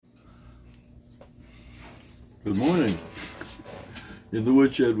Good morning. In the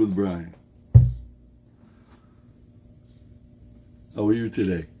woodshed with Brian. How are you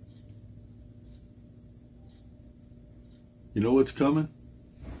today? You know what's coming?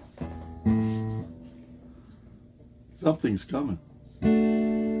 Something's coming.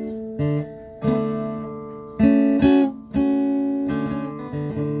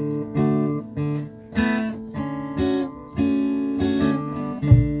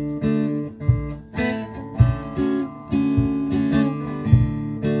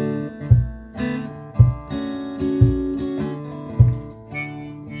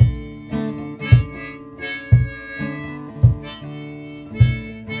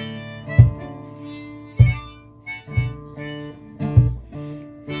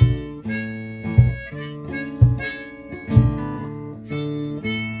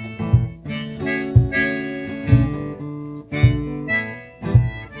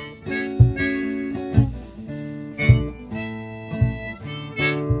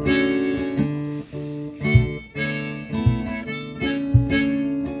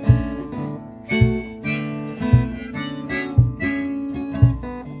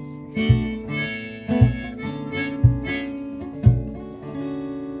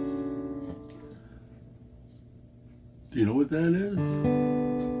 Do you know what that is?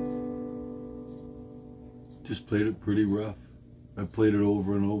 Just played it pretty rough. I played it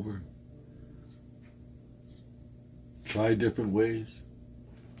over and over. Try different ways.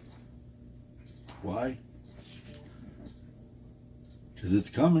 Why? Because it's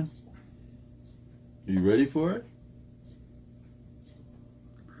coming. Are you ready for it?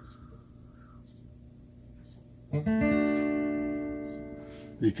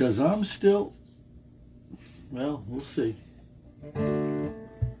 Because I'm still... Well, we'll see.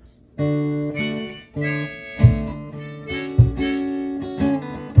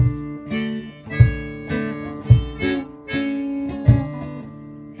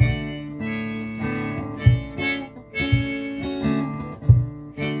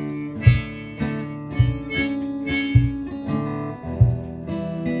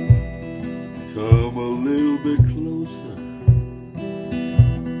 Come a little bit closer.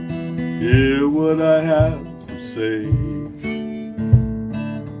 Hear what I have to say.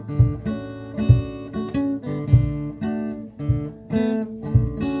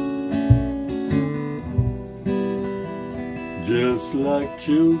 Just like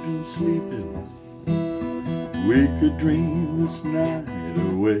children sleeping, we could dream this night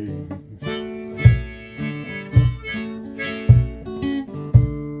away.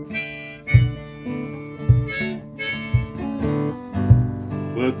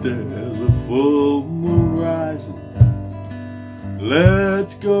 But there's a full moon rising.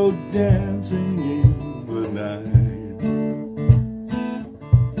 Let's go dancing in the night.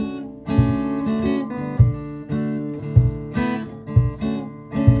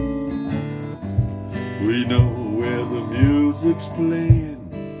 We know where the music's playing.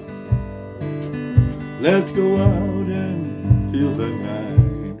 Let's go out and feel the night.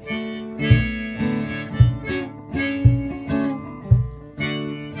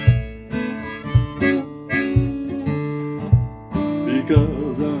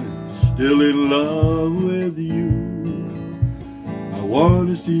 Because I'm still in love with you. I want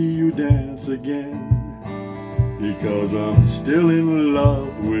to see you dance again. Because I'm still in love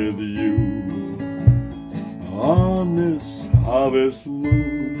with you. On this harvest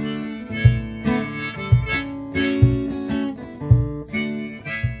moon.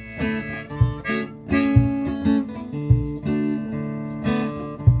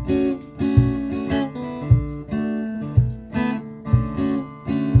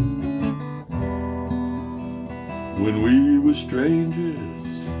 When we were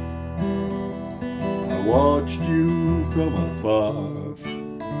strangers, I watched you from afar.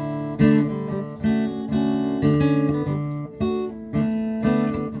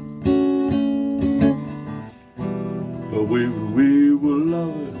 But when we were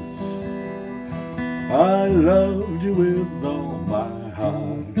lovers, I loved you with all my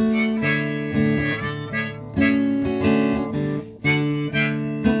heart.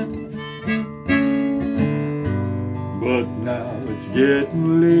 But now it's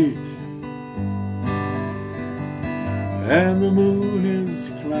getting late, and the moon is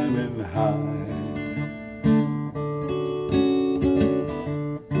climbing high.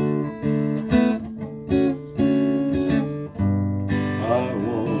 I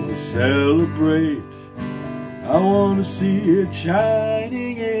want to celebrate. I want to see it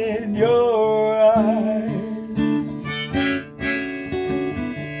shining in your eyes.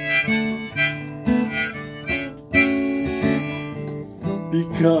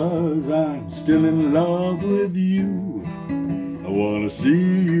 Because because I'm still in love with you. I wanna see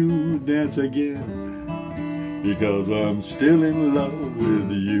you dance again, because I'm still in love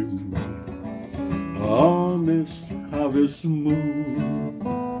with you. On this harvest moon,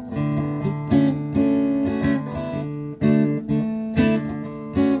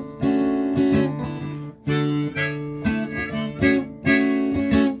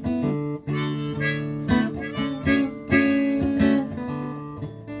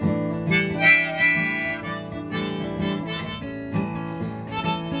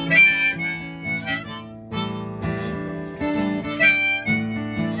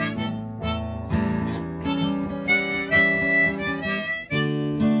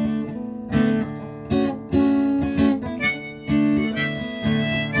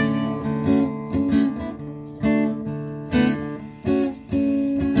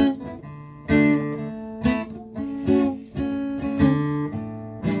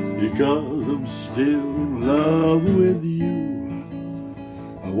 because I'm still in love with you.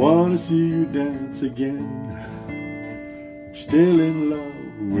 I wanna see you dance again. I'm still in love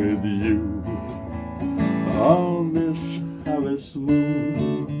with you. On this harvest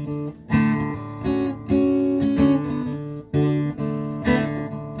moon,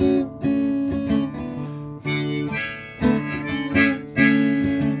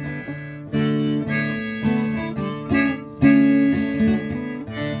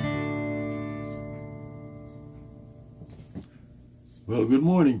 well, good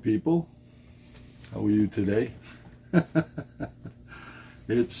morning, people. How are you today?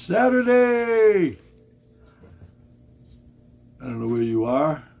 It's Saturday! I don't know where you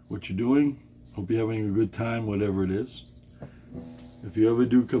are, what you're doing. Hope you're having a good time, whatever it is. If you ever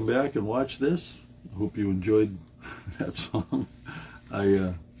do come back and watch this, I hope you enjoyed that song.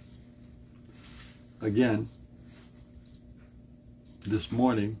 Again, this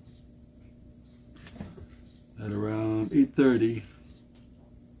morning at around 8:30,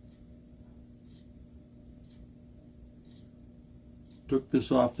 took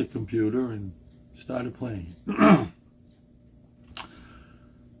this off the computer and started playing.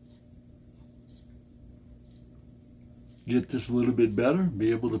 Get this a little bit better,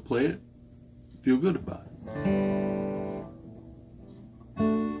 be able to play it, feel good about it.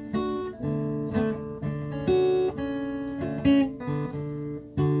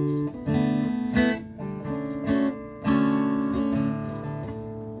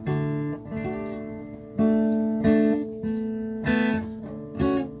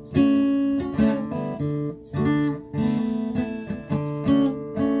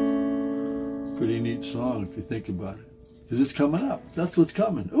 Pretty neat song if you think about it. Because it's coming up. That's what's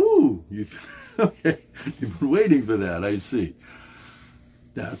coming. Ooh! Okay. You've been waiting for that, I see.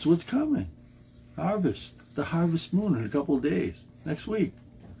 That's what's coming. Harvest. The harvest moon in a couple of days. Next week.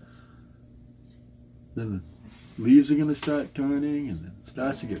 Then the leaves are going to start turning, and then it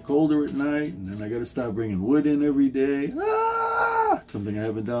starts to get colder at night, and then I got to start bringing wood in every day. Ah! Something I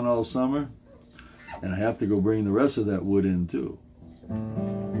haven't done all summer. And I have to go bring the rest of that wood in too.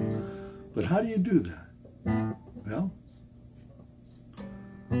 But how do you do that? Well,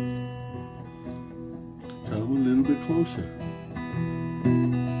 come a little bit closer.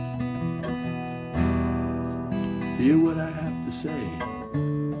 Hear what I have to say.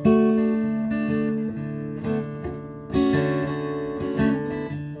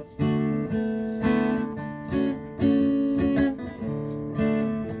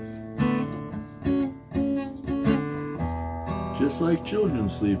 Just like children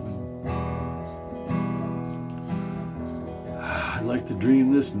sleeping. I'd like to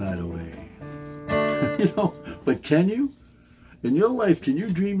dream this night away. You know, but can you? In your life, can you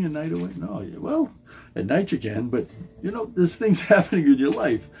dream your night away? No, well, at night you can, but you know, there's things happening in your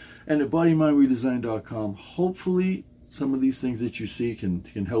life. And at bodymindredesign.com, hopefully some of these things that you see can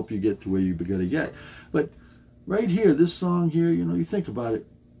help you get to where you gotta get. But right here, this song here, you know, you think about it,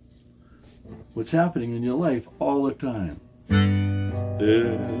 what's happening in your life all the time.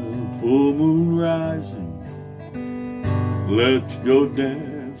 Yeah, full moon rising, let's go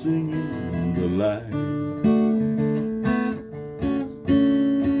dancing in the light.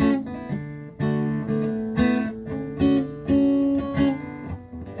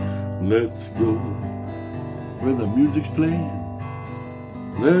 Let's go where the music's playing.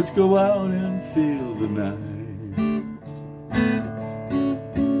 Let's go out and feel the night.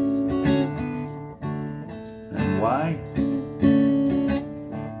 And why?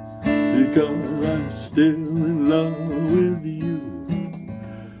 Because I'm still in love with you.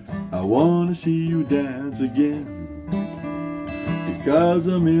 I want to see you dance again. Because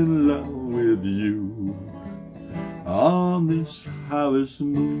I'm in love with you. on this harvest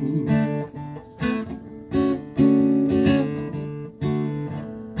moon.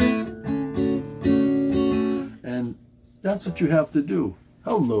 And that's what you have to do.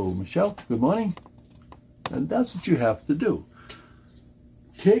 Hello, Michelle. Good morning. And that's what you have to do.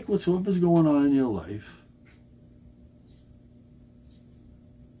 Take whatever's going on in your life.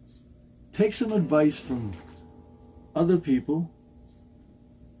 Take some advice from other people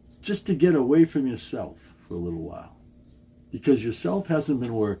just to get away from yourself for a little while. Because yourself hasn't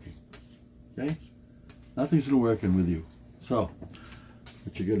been working. Okay? Nothing's been working with you. So,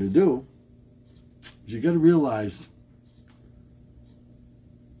 what you got to do is you got to realize,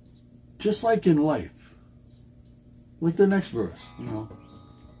 just like in life, like the next verse, you know.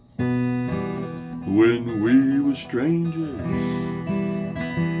 When we were strangers,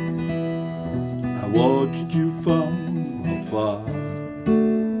 I watched you from afar.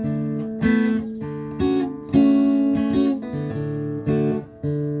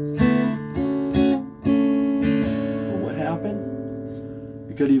 But what happened?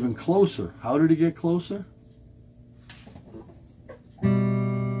 It got even closer. How did it get closer?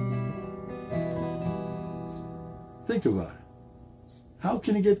 Think about it. How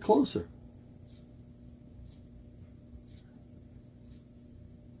can it get closer?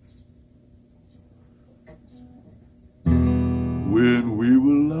 When we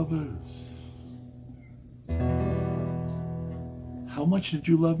were lovers, how much did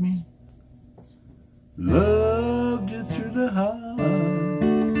you love me? Loved you through the heart.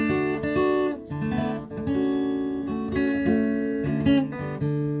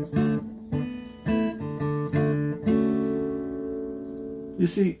 You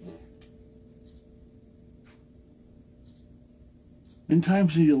see, in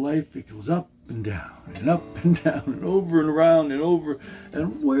times of your life, it goes up and down and up and down and over and around and over.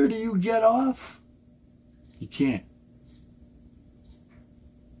 And where do you get off? You can't.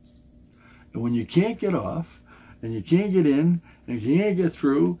 And when you can't get off, and you can't get in, and you can't get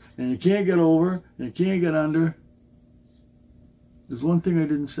through, and you can't get over, and you can't get under, there's one thing I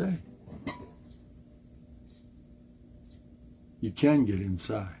didn't say. You can get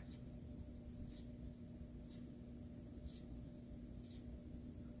inside.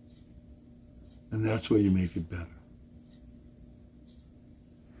 And that's where you make it better.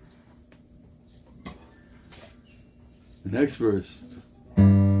 The next verse. But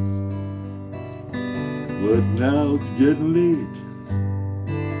now it's getting late,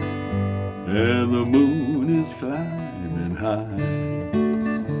 and the moon is climbing high.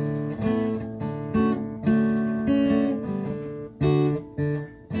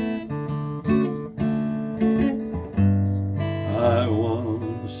 I want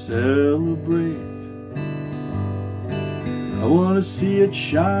to celebrate. I want to see it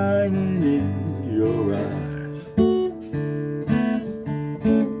shining in your eyes.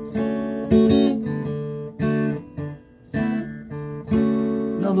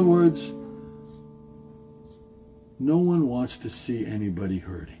 In other words, no one wants to see anybody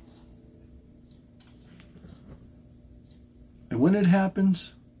hurting. And when it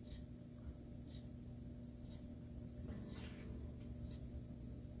happens,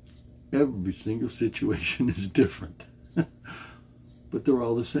 every single situation is different. But they're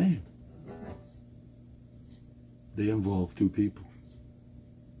all the same. They involve two people.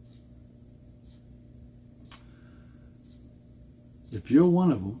 If you're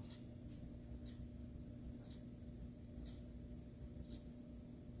one of them,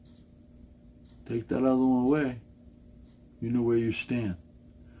 take that other one away, you know where you stand.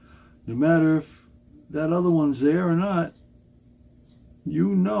 No matter if that other one's there or not,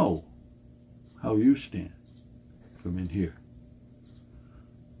 you know how you stand from in here.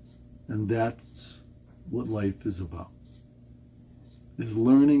 And that's what life is about. Is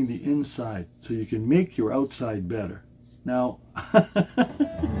learning the inside so you can make your outside better. Now,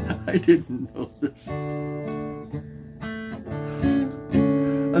 I didn't know this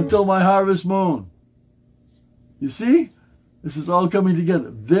until my harvest moon. You see? This is all coming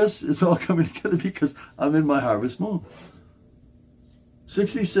together. This is all coming together because I'm in my harvest moon.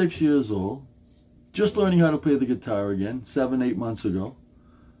 66 years old, just learning how to play the guitar again, 7-8 months ago.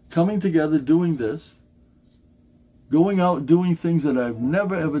 Coming together, doing this. Going out, doing things that I've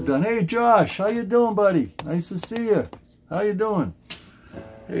never, ever done. Hey, Josh, how you doing, buddy? Nice to see you. How you doing?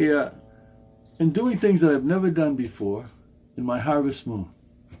 Hey, and doing things that I've never done before in my harvest moon.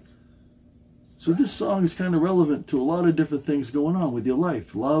 So this song is kind of relevant to a lot of different things going on with your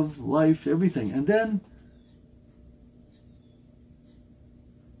life. Love, life, everything. And then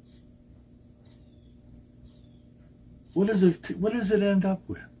what does it end up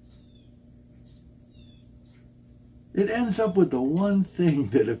with? It ends up with the one thing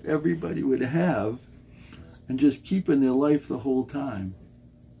that if everybody would have and just keep in their life the whole time,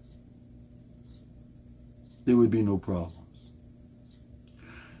 there would be no problems.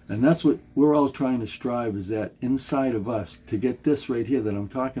 And that's what we're all trying to strive, is that inside of us, to get this right here that I'm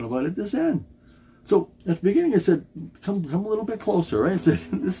talking about at this end. So at the beginning I said, come a little bit closer, right? I said,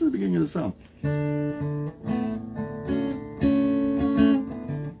 this is the beginning of the song.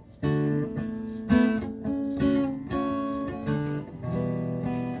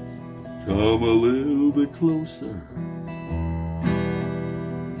 Come a little bit closer.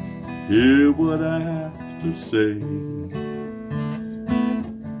 Hear what I have to say.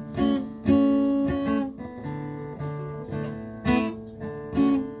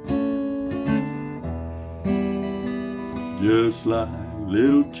 Just like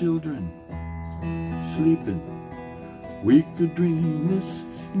little children sleeping, we could dream this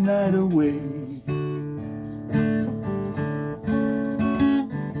night away.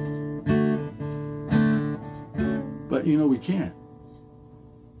 But you know, we can't,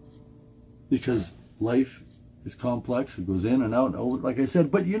 because life is complex. It goes in and out and over, like I said.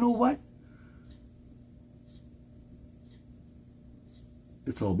 But you know what?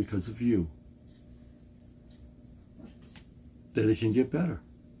 It's all because of you that it can get better.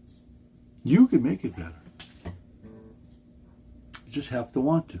 You can make it better. You just have to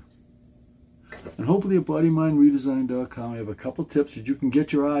want to. And hopefully at BodyMindRedesign.com I have a couple tips that you can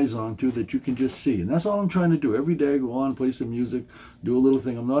get your eyes onto, that you can just see. And that's all I'm trying to do. Every day I go on, play some music, do a little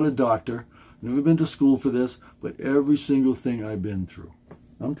thing. I'm not a doctor. Never been to school for this, but every single thing I've been through,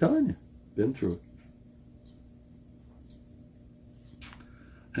 I'm telling you, been through it.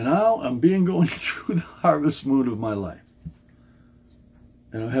 And now I'm going through the harvest moon of my life.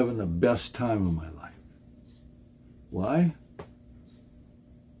 And I'm having the best time of my life. Why?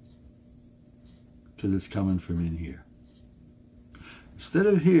 Because it's coming from in here. Instead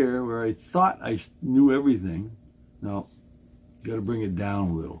of here, where I thought I knew everything, no, you got to bring it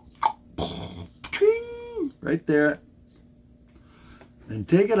down a little. Right there. And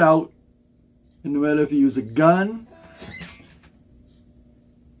take it out. And no matter if you use a gun,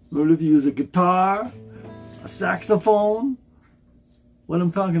 no matter if you use a guitar, a saxophone, what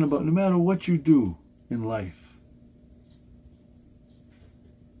I'm talking about, no matter what you do in life,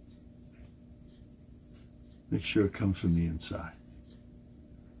 make sure it comes from the inside.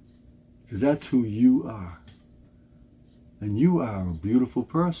 Because that's who you are. And you are a beautiful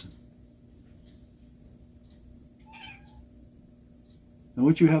person. And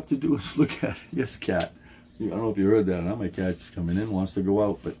what you have to do is look at it. Yes, cat. I don't know if you heard that. Now my cat's coming in, wants to go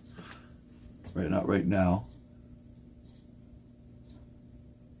out, but not right now.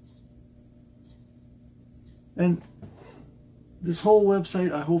 And this whole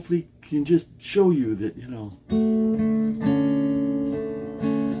website, I hopefully can just show you that, you know,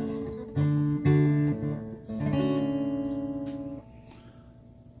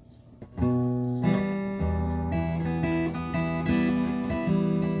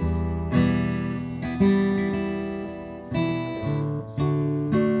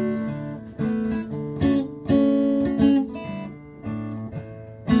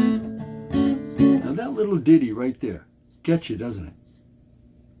 little ditty right there gets you, doesn't it?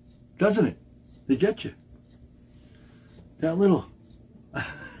 Doesn't it? They get you. That little. I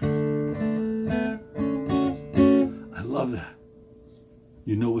love that.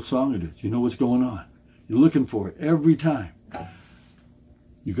 You know what song it is. You know what's going on. You're looking for it every time.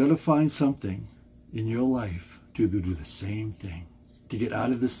 You got to find something in your life to do the same thing. To get out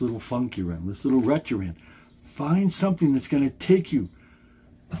of this little funk you're in, this little rut you're in. Find something that's going to take you.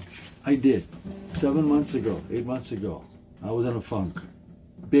 I did. 7 months ago, 8 months ago, I was in a funk.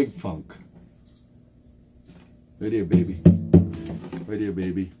 Big funk. Right here, baby. Right here,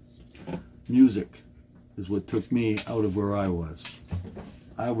 baby. Music is what took me out of where I was.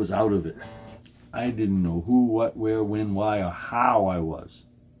 I was out of it. I didn't know who, what, where, when, why, or how I was.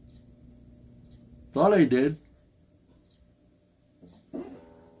 Thought I did.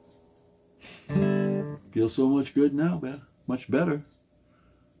 Feel so much good now, man. Much better.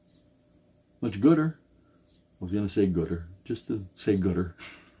 Much gooder. I was going to say gooder, just to say gooder.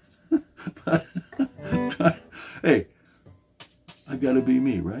 but hey, I got to be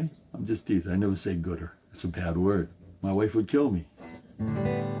me, right? I'm just teasing. I never say gooder. It's a bad word. My wife would kill me.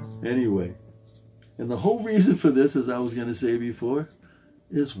 Anyway, and the whole reason for this, as I was going to say before,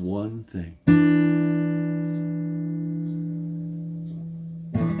 is one thing.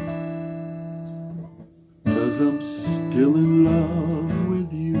 Because I'm still in love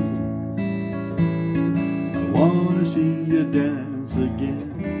with you. I want to see you dance again.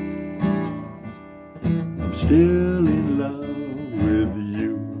 I'm still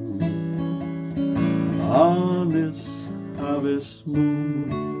harvest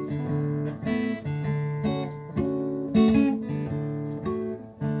moon.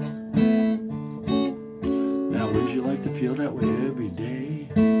 Now, would you like to feel that way every day?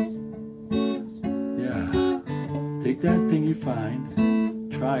 Yeah. Take that thing you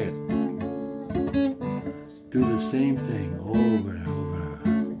find, try it. Do the same thing over and over,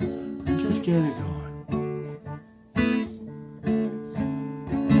 and just get it going.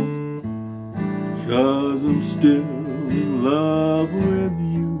 'Cause I'm still in love with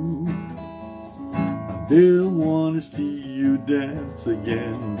you. I still want to see you dance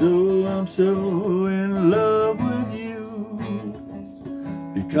again. Though I'm so in love with you,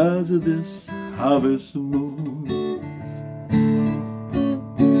 because of this harvest moon.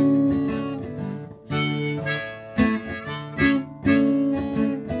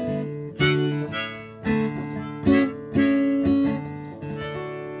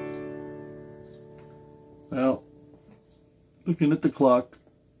 Well, looking at the clock,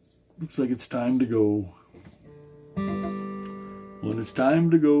 looks like it's time to go. When it's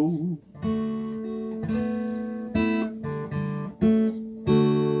time to go,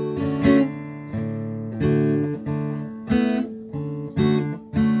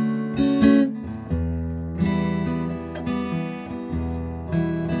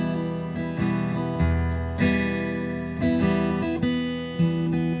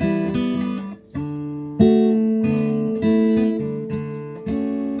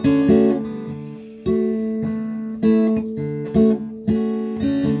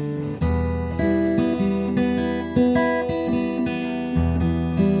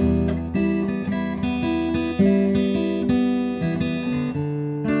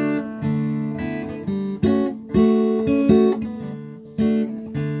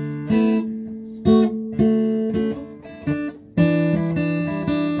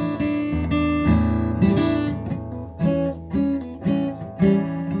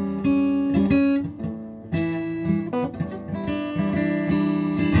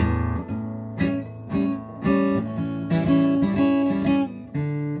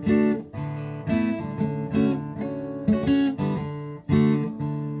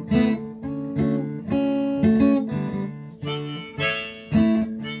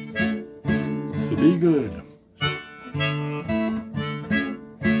 be good.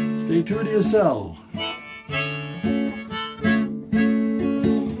 Stay true to yourself.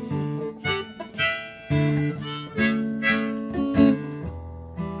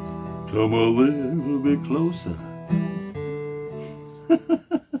 Come a little bit closer.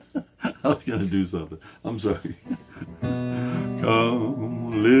 I was going to do something. I'm sorry. Come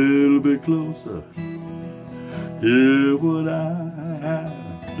a little bit closer. Hear what I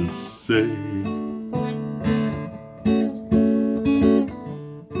have to say.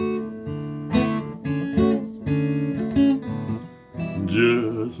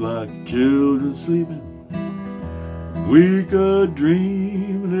 Just like children sleeping, we could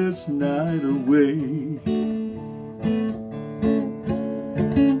dream this night away.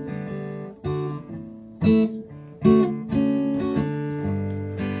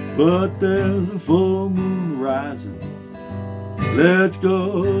 But there's a full moon rising. Let's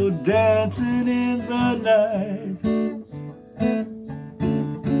go dancing in the night.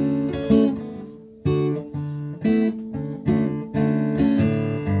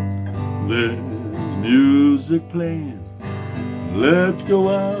 There's music playing. Let's go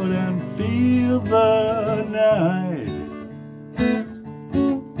out and feel the night.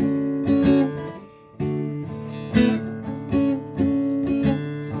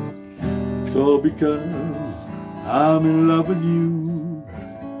 Let's go because I'm in love with you.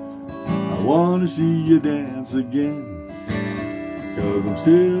 I want to see you dance again, 'cause I'm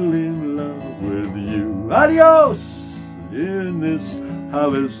still in love with you. Adios in this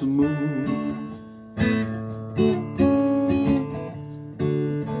harvest moon.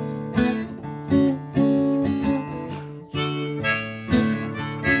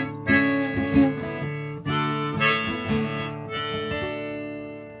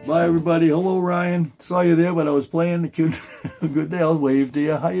 Bye, everybody. Hello, Ryan. Saw you there, but I was playing. Good day. I'll wave to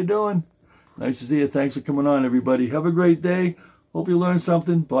you. How you doing? Nice to see you. Thanks for coming on, everybody. Have a great day. Hope you learned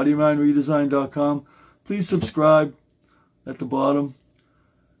something. BodyMindRedesign.com. Please subscribe at the bottom.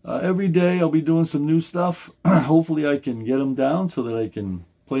 Every day I'll be doing some new stuff. Hopefully I can get them down so that I can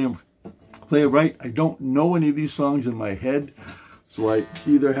play it right. I don't know any of these songs in my head, so I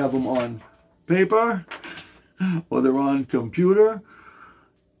either have them on paper or they're on computer.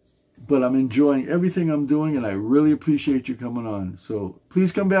 But I'm enjoying everything I'm doing, and I really appreciate you coming on. So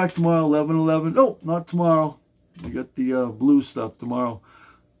please come back tomorrow, 11:11. No, not tomorrow. We got the blue stuff tomorrow.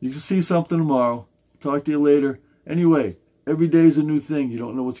 You can see something tomorrow. Talk to you later. Anyway, Every day is a new thing. You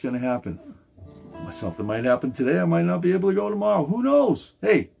don't know what's going to happen. Something might happen today. I might not be able to go tomorrow. Who knows?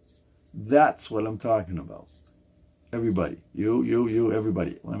 Hey, that's what I'm talking about. Everybody. You,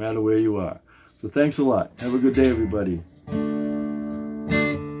 everybody. No matter where you are. So thanks a lot. Have a good day, everybody.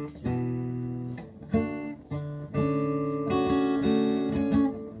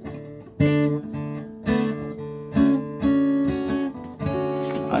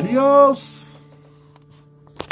 Adios.